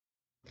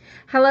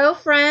Hello,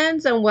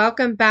 friends, and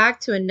welcome back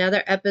to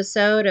another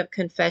episode of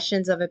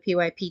Confessions of a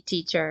PYP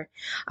Teacher.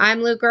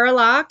 I'm Lou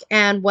Gerlach,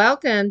 and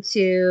welcome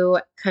to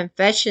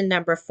confession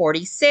number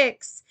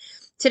 46.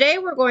 Today,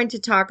 we're going to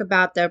talk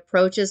about the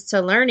approaches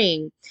to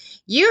learning.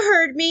 You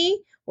heard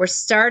me. We're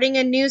starting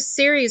a new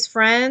series,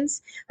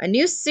 friends, a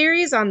new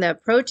series on the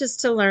approaches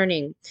to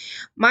learning.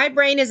 My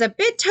brain is a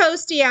bit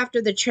toasty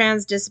after the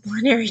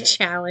transdisciplinary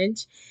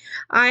challenge,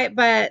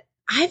 but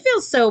I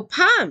feel so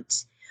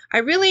pumped. I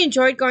really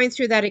enjoyed going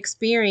through that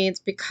experience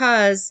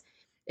because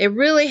it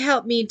really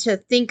helped me to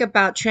think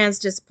about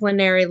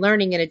transdisciplinary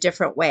learning in a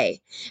different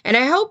way. And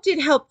I hoped it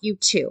helped you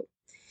too.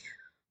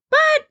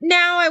 But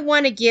now I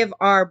want to give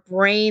our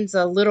brains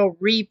a little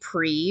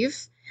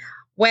reprieve.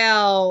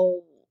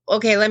 Well,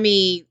 okay, let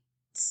me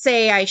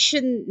say I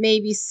shouldn't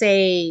maybe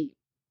say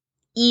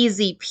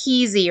easy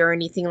peasy or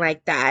anything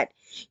like that.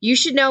 You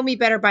should know me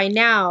better by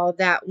now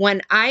that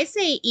when I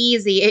say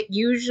easy, it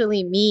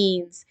usually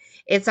means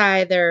it's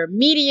either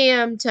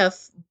medium to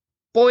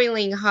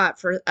boiling hot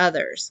for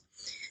others.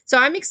 So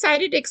I'm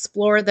excited to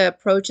explore the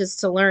approaches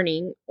to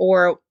learning,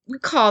 or we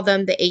call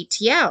them the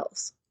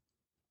ATLs.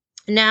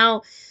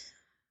 Now,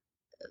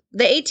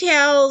 the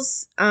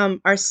ATLs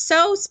are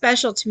so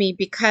special to me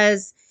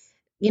because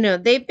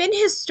they've been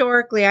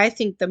historically, I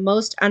think, the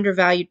most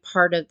undervalued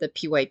part of the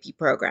PYP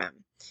program.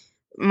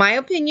 My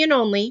opinion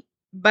only,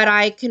 but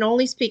I can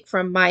only speak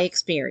from my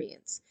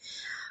experience.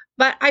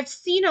 But I've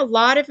seen a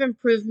lot of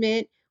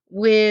improvement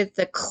with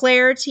the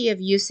clarity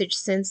of usage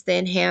since the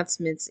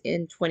enhancements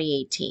in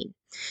 2018.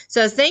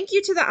 So thank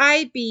you to the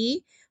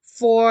IB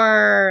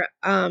for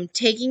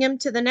taking them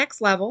to the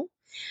next level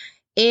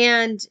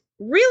and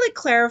really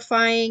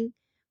clarifying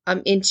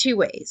in two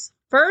ways.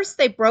 First,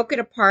 they broke it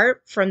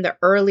apart from the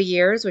early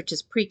years, which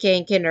is pre-K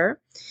and kinder,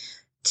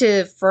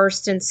 to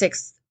first and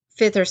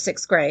fifth or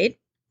sixth grade.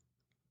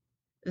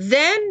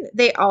 Then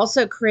they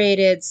also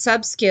created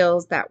sub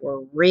skills that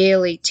were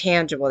really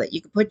tangible that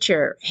you could put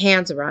your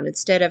hands around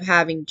instead of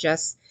having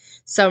just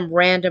some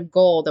random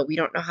goal that we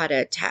don't know how to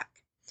attack.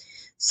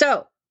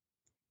 So,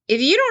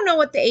 if you don't know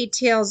what the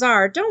ATLs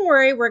are, don't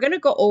worry, we're going to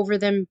go over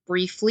them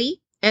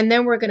briefly and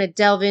then we're going to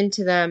delve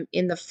into them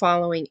in the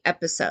following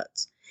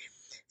episodes.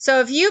 So,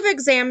 if you've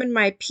examined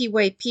my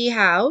PYP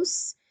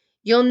house,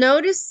 you'll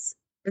notice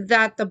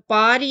that the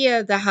body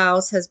of the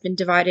house has been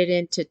divided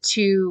into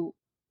two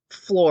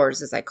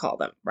floors, as I call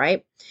them,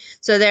 right?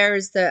 So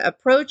there's the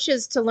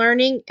approaches to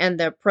learning and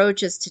the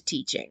approaches to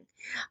teaching.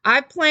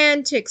 I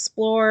plan to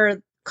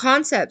explore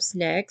concepts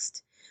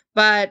next,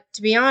 but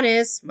to be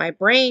honest, my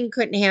brain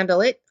couldn't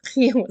handle it.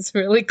 It was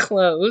really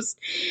closed.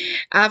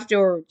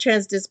 After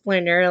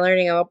transdisciplinary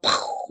learning, I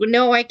went,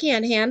 no, I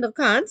can't handle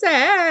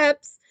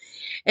concepts.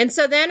 And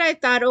so then I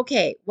thought,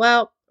 okay,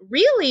 well,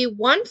 really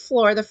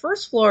the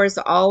first floor is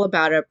all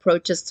about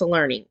approaches to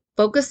learning,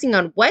 focusing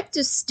on what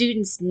do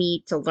students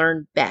need to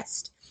learn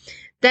best.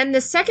 Then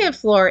the second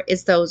floor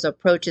is those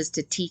approaches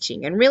to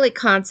teaching, and really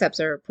concepts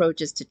are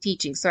approaches to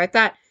teaching. So I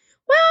thought,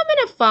 well, I'm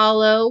going to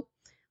follow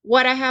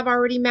what I have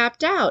already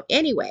mapped out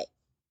anyway.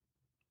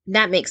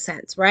 That makes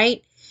sense,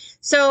 right?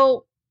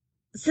 So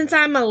since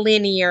I'm a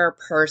linear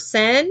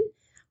person,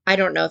 I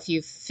don't know if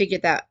you've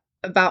figured that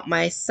about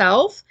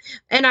myself,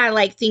 and I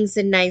like things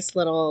in nice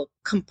little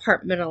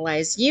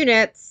compartmentalized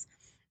units.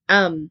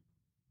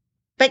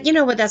 But you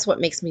know what? That's what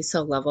makes me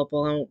so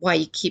lovable and why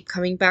you keep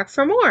coming back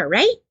for more,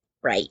 right?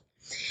 Right.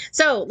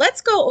 So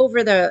let's go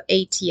over the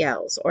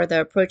ATLs, or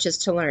the approaches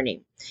to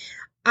learning.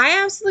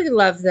 I absolutely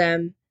love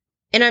them,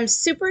 and I'm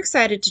super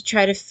excited to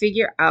try to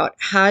figure out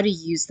how to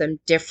use them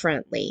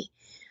differently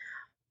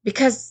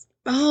because,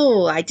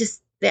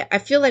 I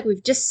feel like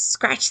we've just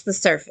scratched the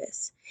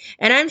surface.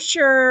 And I'm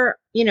sure,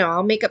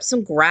 I'll make up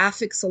some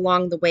graphics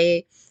along the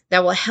way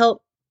that will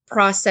help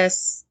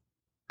process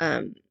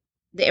the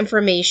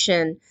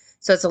information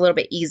so it's a little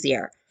bit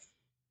easier.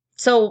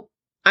 So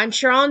I'm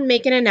sure I'll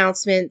make an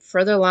announcement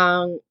further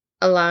along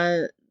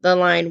the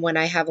line when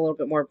I have a little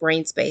bit more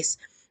brain space,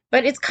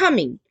 but it's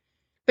coming.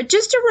 But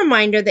just a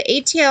reminder, the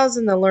ATLs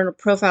and the learner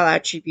profile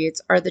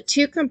attributes are the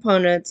two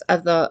components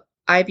of the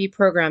IB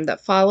program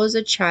that follows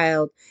a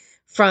child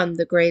from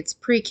the grades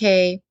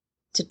pre-K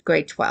to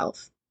grade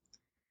 12.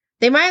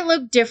 They might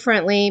look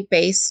differently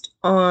based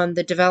on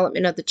the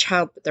development of the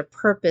child, but their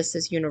purpose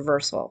is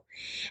universal.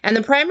 And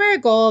the primary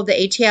goal of the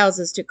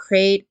ATLs is to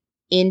create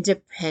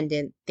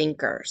independent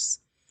thinkers.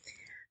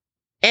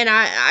 And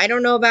I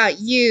don't know about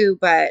you,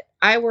 but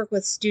I work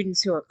with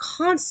students who are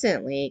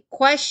constantly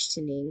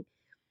questioning,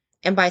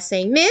 and by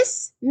saying,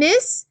 Miss,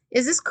 is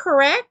this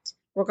correct?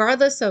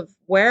 Regardless of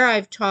where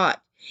I've taught.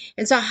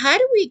 And so how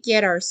do we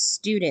get our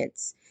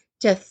students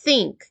to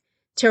think,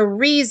 to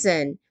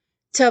reason,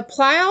 to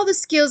apply all the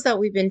skills that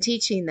we've been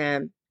teaching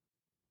them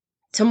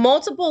to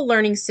multiple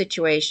learning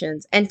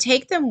situations and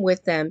take them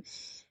with them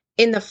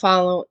in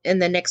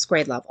the next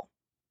grade level?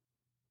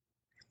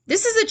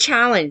 This is a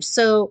challenge.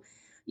 So,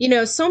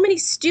 so many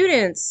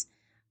students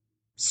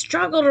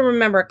struggle to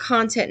remember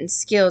content and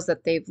skills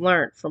that they've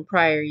learned from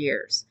prior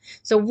years.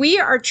 So we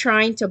are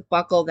trying to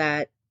buckle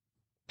that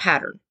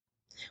pattern.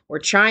 We're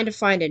trying to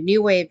find a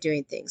new way of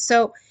doing things.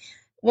 So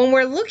when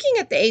we're looking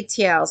at the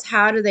ATLs,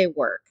 how do they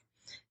work?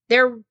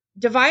 They're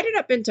divided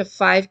up into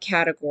 5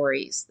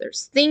 categories.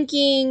 There's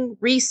thinking,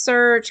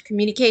 research,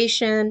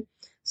 communication,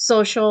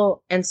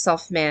 social, and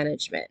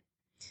self-management.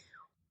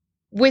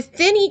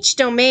 Within each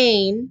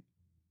domain,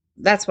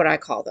 that's what I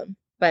call them,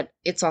 but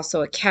it's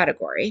also a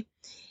category.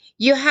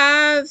 You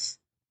have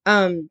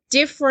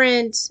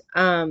different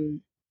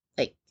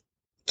like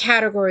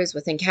categories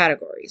within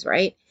categories,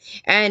 right?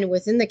 And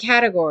within the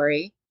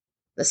category,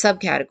 the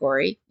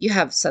subcategory, you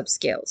have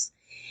sub-skills.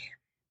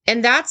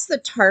 And that's the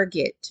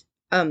target.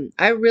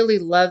 I really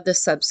love the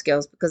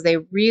sub-skills because they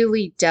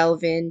really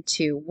delve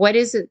into what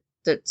is it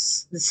that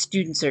the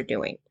students are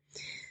doing.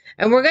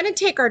 And we're going to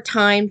take our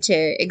time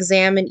to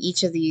examine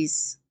each of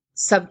these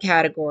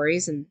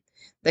subcategories and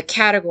the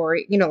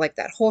category, like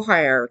that whole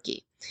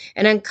hierarchy,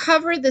 and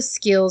uncover the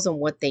skills and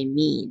what they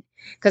mean.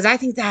 Because I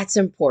think that's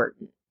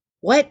important.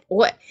 What?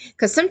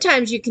 Because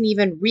sometimes you can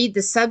even read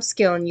the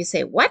sub-skill and you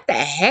say, what the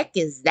heck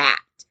is that?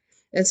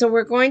 And so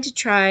we're going to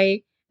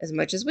try as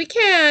much as we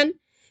can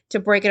to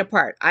break it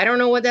apart. I don't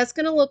know what that's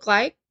going to look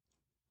like.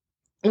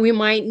 We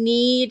might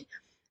need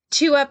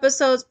 2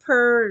 episodes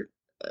per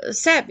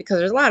set because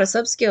there's a lot of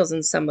sub skills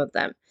in some of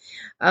them.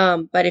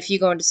 But if you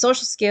go into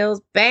social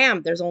skills,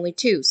 bam, there's only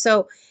 2.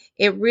 So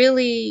it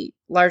really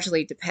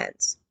largely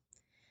depends.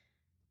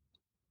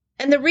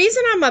 And the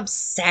reason I'm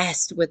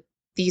obsessed with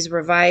these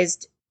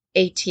revised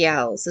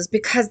ATLs is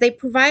because they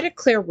provide a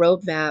clear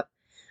roadmap,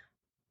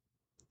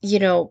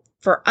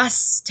 for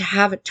us to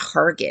have a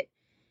target.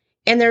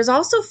 And there's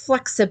also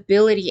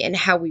flexibility in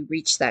how we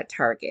reach that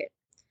target.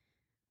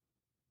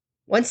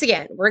 Once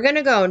again, we're going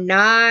to go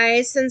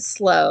nice and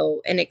slow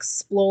and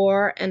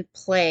explore and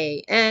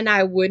play. And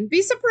I wouldn't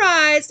be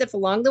surprised if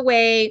along the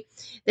way,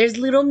 there's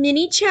little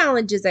mini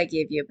challenges I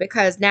give you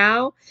because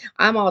now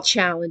I'm all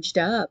challenged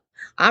up.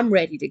 I'm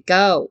ready to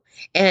go.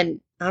 And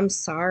I'm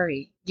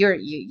sorry, you're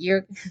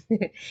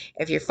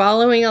if you're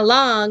following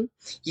along,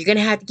 you're going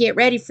to have to get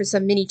ready for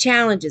some mini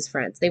challenges,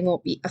 friends. They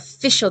won't be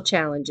official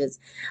challenges,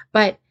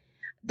 but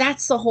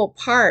that's the whole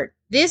part.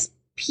 This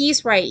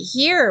piece right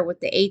here with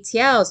the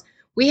ATLs,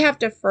 we have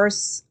to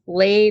first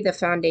lay the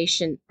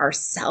foundation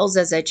ourselves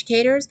as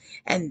educators,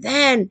 and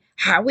then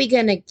how are we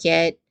going to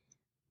get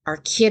our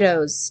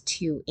kiddos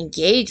to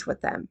engage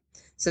with them?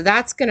 So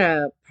that's going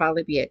to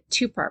probably be a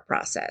 2-part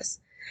process.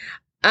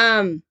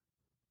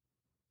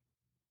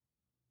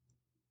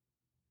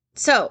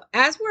 So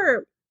as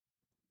we're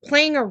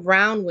playing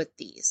around with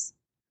these,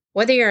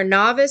 whether you're a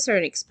novice or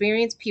an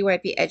experienced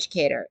PYP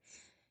educator,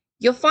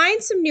 you'll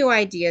find some new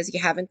ideas you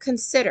haven't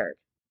considered.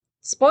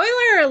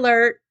 Spoiler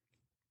alert,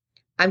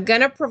 I'm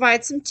going to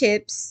provide some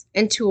tips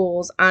and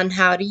tools on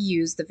how to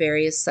use the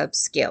various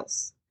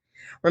sub-skills.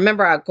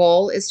 Remember, our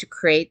goal is to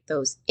create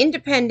those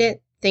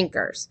independent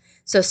thinkers.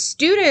 So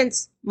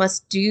students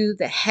must do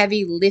the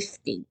heavy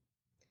lifting.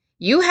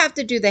 You have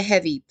to do the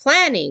heavy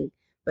planning,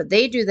 but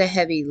they do the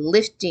heavy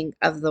lifting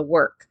of the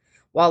work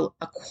while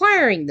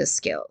acquiring the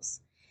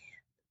skills.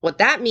 What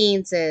that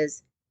means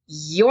is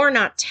you're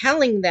not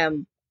telling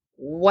them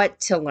what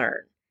to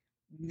learn.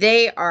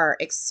 They are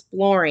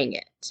exploring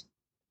it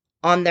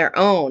on their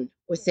own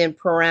within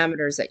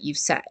parameters that you've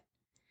set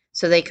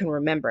so they can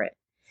remember it.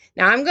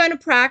 Now I'm going to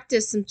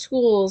practice some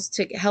tools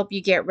to help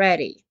you get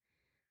ready.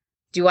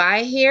 Do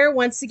I hear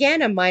once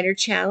again a minor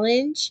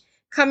challenge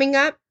coming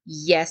up?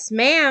 Yes,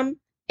 ma'am.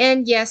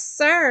 And yes,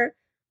 sir,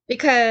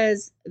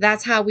 because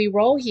that's how we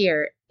roll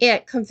here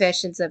at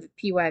Confessions of a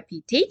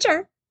PYP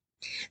Teacher.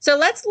 So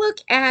let's look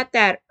at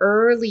that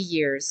early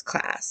years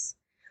class.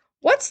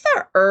 What's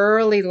the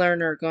early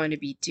learner going to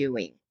be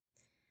doing?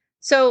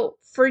 So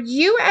for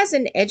you as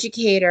an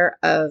educator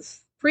of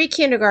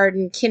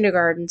pre-kindergarten,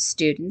 kindergarten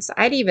students,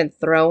 I'd even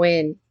throw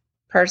in,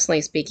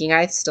 personally speaking,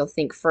 I still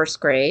think first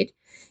grade,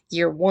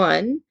 year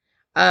 1,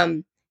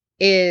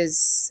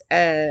 is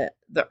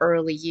the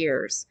early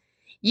years.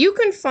 You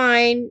can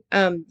find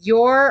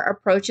your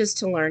approaches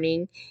to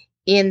learning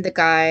in the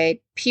guide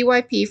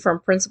PYP from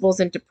Principles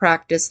into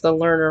Practice, the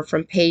Learner,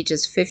 from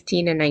pages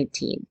 15 and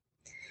 19.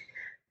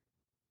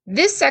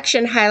 This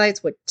section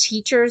highlights what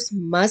teachers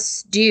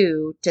must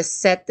do to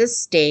set the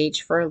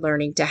stage for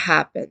learning to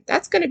happen.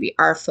 That's going to be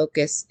our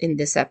focus in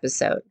this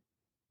episode.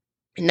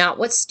 Not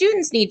what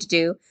students need to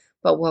do,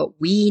 but what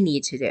we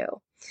need to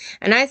do.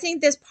 And I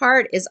think this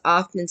part is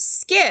often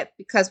skipped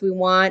because we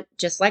want,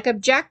 just like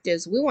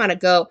objectives, we want to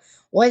go,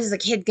 what is the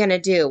kid going to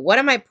do? What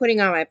am I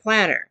putting on my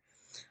planner?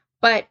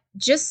 But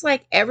just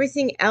like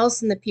everything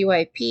else in the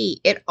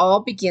PYP, it all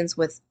begins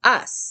with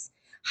us.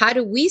 How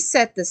do we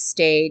set the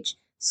stage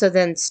so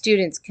then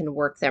students can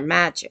work their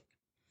magic?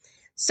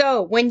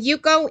 So when you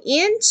go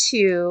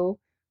into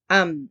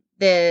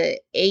the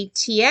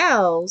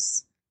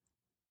ATLs,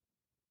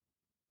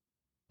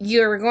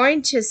 you're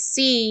going to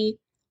see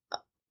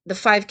the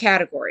 5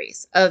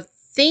 categories of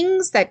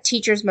things that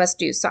teachers must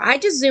do. So I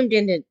just zoomed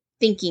into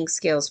thinking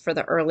skills for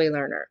the early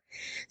learner.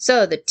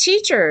 So the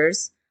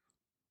teachers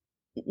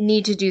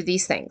need to do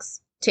these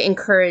things to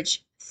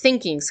encourage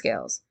thinking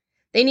skills.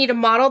 They need to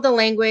model the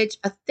language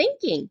of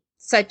thinking,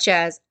 such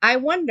as I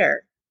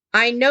wonder,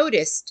 I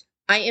noticed,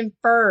 I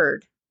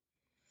inferred.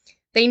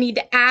 They need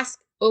to ask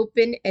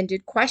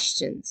open-ended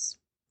questions.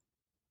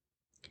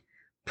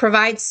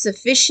 Provide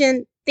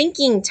sufficient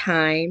thinking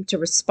time to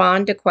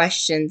respond to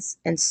questions,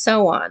 and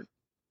so on.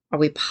 Are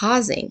we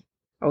pausing?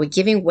 Are we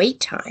giving wait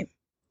time?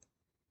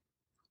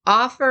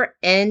 Offer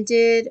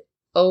ended,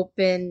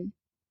 open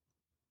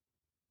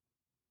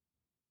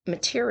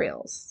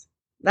materials.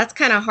 That's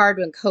kind of hard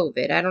with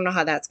COVID. I don't know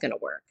how that's going to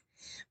work.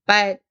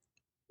 But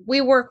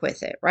we work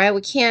with it, right?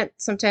 We can't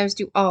sometimes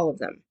do all of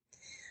them.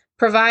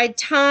 Provide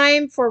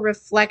time for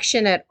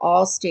reflection at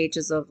all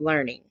stages of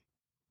learning,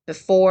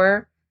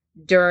 before,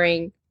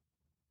 during,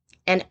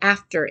 and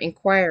after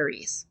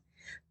inquiries.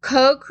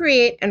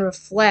 Co-create and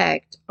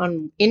reflect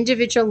on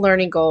individual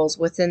learning goals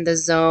within the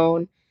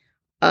zone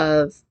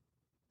of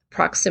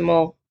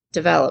proximal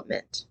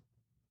development.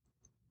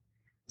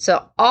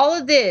 So all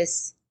of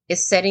this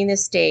is setting the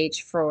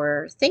stage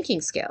for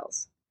thinking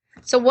skills.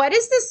 So what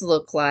does this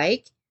look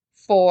like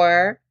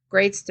for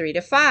grades 3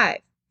 to 5?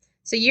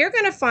 So you're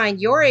going to find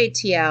your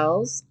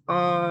ATLs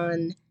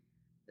on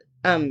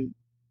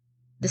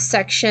the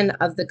section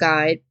of the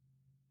guide,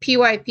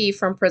 PYP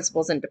from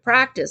Principles into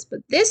Practice,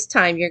 but this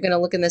time you're going to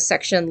look in the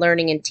section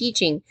Learning and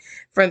Teaching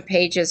from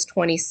pages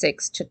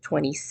 26 to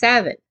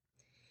 27.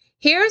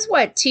 Here's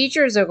what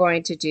teachers are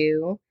going to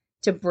do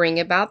to bring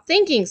about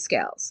thinking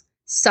skills.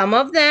 Some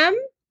of them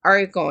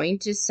are going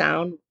to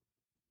sound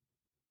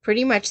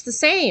pretty much the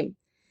same,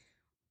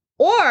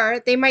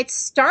 or they might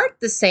start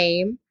the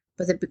same,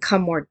 but they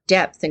become more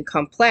depth and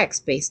complex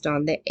based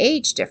on the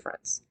age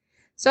difference.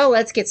 So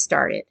let's get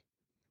started.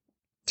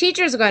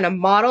 Teachers are going to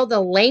model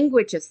the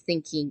language of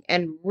thinking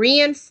and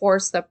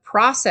reinforce the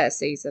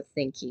processes of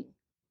thinking.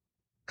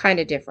 Kind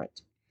of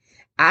different.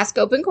 Ask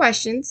open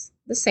questions,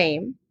 the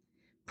same.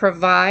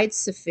 Provide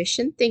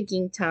sufficient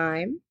thinking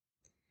time.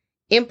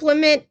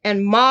 Implement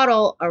and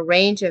model a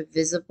range of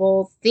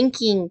visible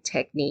thinking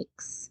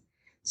techniques.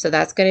 So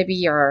that's going to be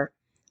your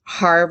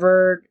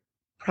Harvard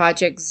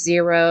Project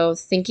Zero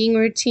thinking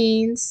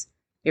routines,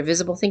 your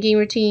visible thinking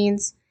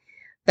routines.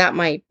 That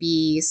might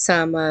be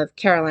some of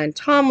Caroline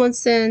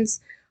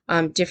Tomlinson's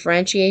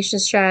differentiation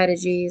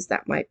strategies.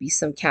 That might be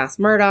some Kath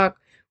Murdoch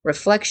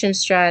reflection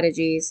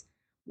strategies,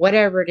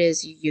 whatever it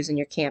is you use in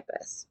your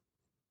campus.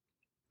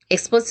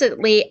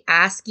 Explicitly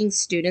asking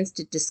students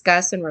to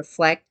discuss and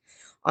reflect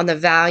on the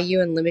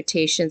value and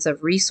limitations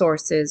of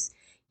resources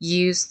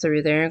used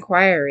through their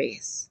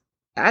inquiries.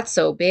 That's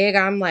so big.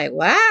 I'm like,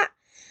 what?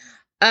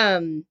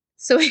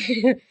 So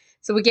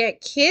we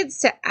get kids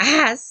to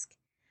ask.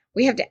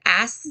 We have to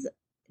ask,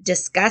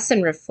 discuss,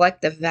 and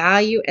reflect the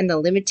value and the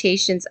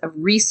limitations of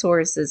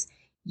resources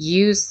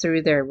used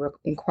through their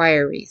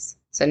inquiries.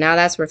 So now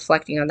that's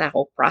reflecting on that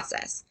whole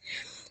process.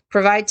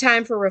 Provide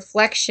time for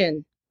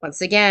reflection. Once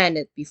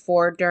again,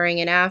 before, during,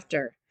 and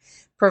after.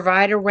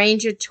 Provide a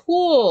range of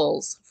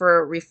tools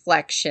for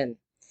reflection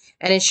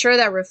and ensure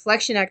that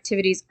reflection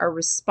activities are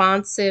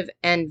responsive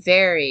and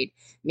varied,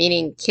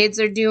 meaning kids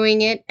are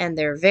doing it and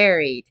they're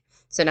varied.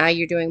 So now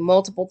you're doing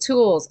multiple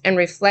tools, and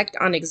reflect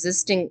on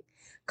existing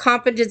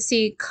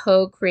competency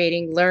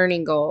co-creating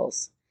learning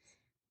goals.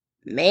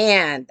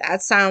 Man,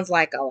 that sounds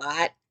like a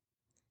lot.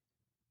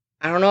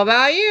 I don't know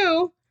about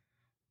you,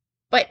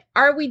 but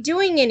are we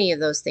doing any of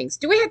those things?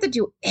 Do we have to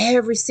do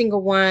every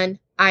single one?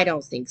 I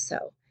don't think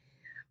so.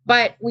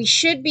 But we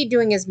should be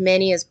doing as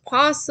many as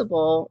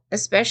possible,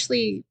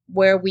 especially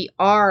where we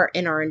are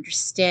in our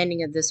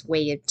understanding of this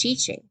way of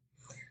teaching.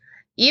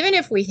 Even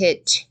if we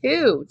hit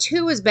two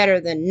is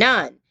better than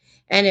none.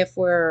 And if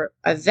we're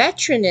a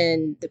veteran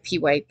in the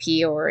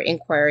PYP or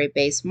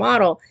inquiry-based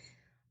model,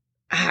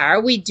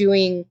 are we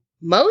doing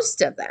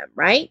most of them,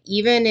 right?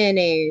 Even in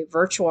a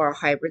virtual or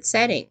hybrid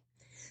setting.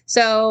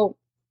 So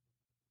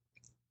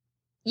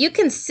you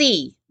can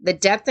see the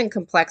depth and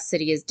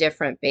complexity is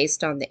different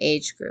based on the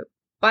age group,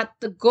 but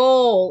the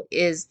goal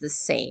is the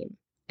same.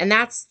 And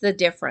that's the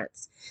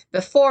difference.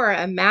 Before,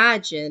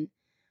 imagine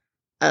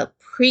a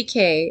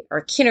pre-K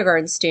or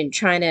kindergarten student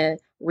trying to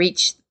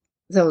reach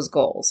those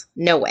goals.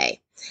 No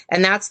way.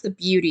 And that's the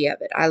beauty of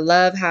it. I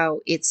love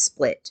how it's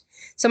split.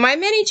 So my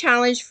mini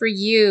challenge for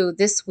you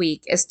this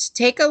week is to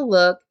take a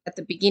look at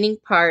the beginning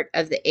part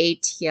of the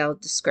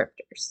ATL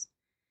descriptors,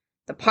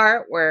 the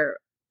part where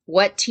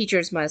what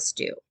teachers must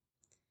do.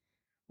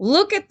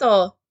 Look at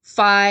the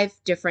 5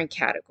 different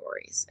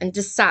categories and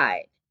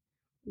decide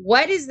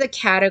what is the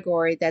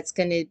category that's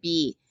going to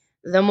be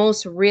the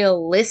most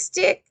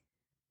realistic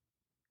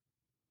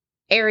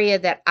area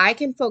that I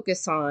can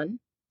focus on,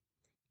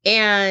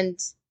 and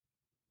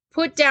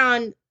put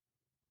down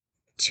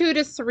 2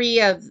 to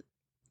 3 of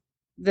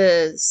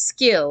the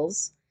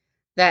skills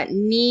that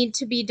need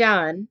to be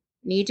done,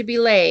 need to be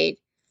laid,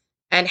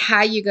 and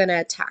how you're going to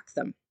attack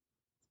them.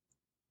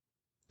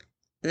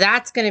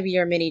 That's going to be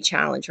your mini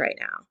challenge right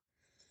now.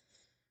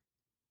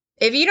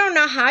 If you don't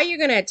know how you're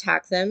going to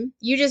attack them,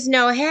 you just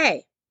know,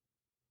 hey,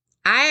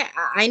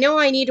 I know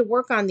I need to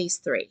work on these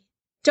 3.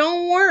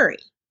 Don't worry,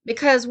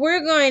 because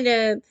we're going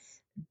to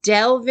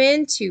delve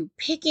into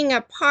picking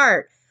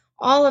apart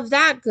all of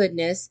that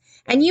goodness.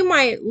 And you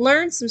might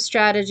learn some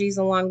strategies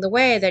along the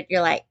way that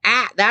you're like,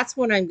 that's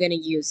what I'm going to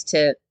use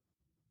to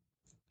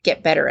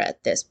get better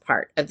at this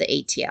part of the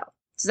ATL.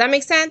 Does that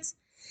make sense?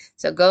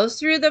 So go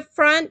through the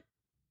front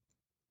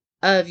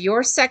of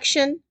your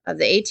section of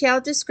the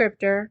ATL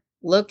descriptor.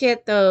 Look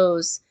at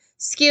those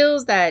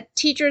skills that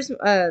teachers,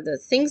 the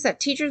things that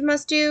teachers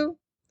must do,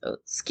 those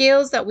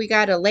skills that we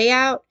got to lay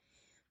out.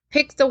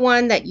 Pick the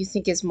one that you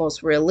think is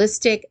most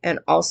realistic and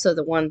also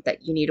the one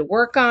that you need to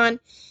work on,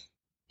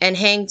 and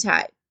hang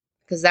tight,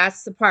 because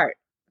that's the part,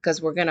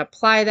 because we're going to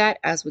apply that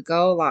as we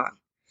go along.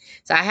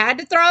 So I had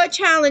to throw a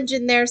challenge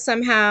in there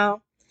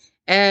somehow,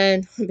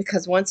 and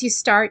because once you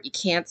start, you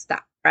can't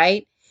stop,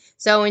 right?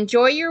 So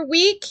enjoy your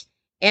week,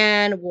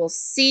 and we'll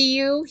see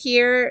you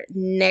here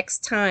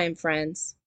next time, friends.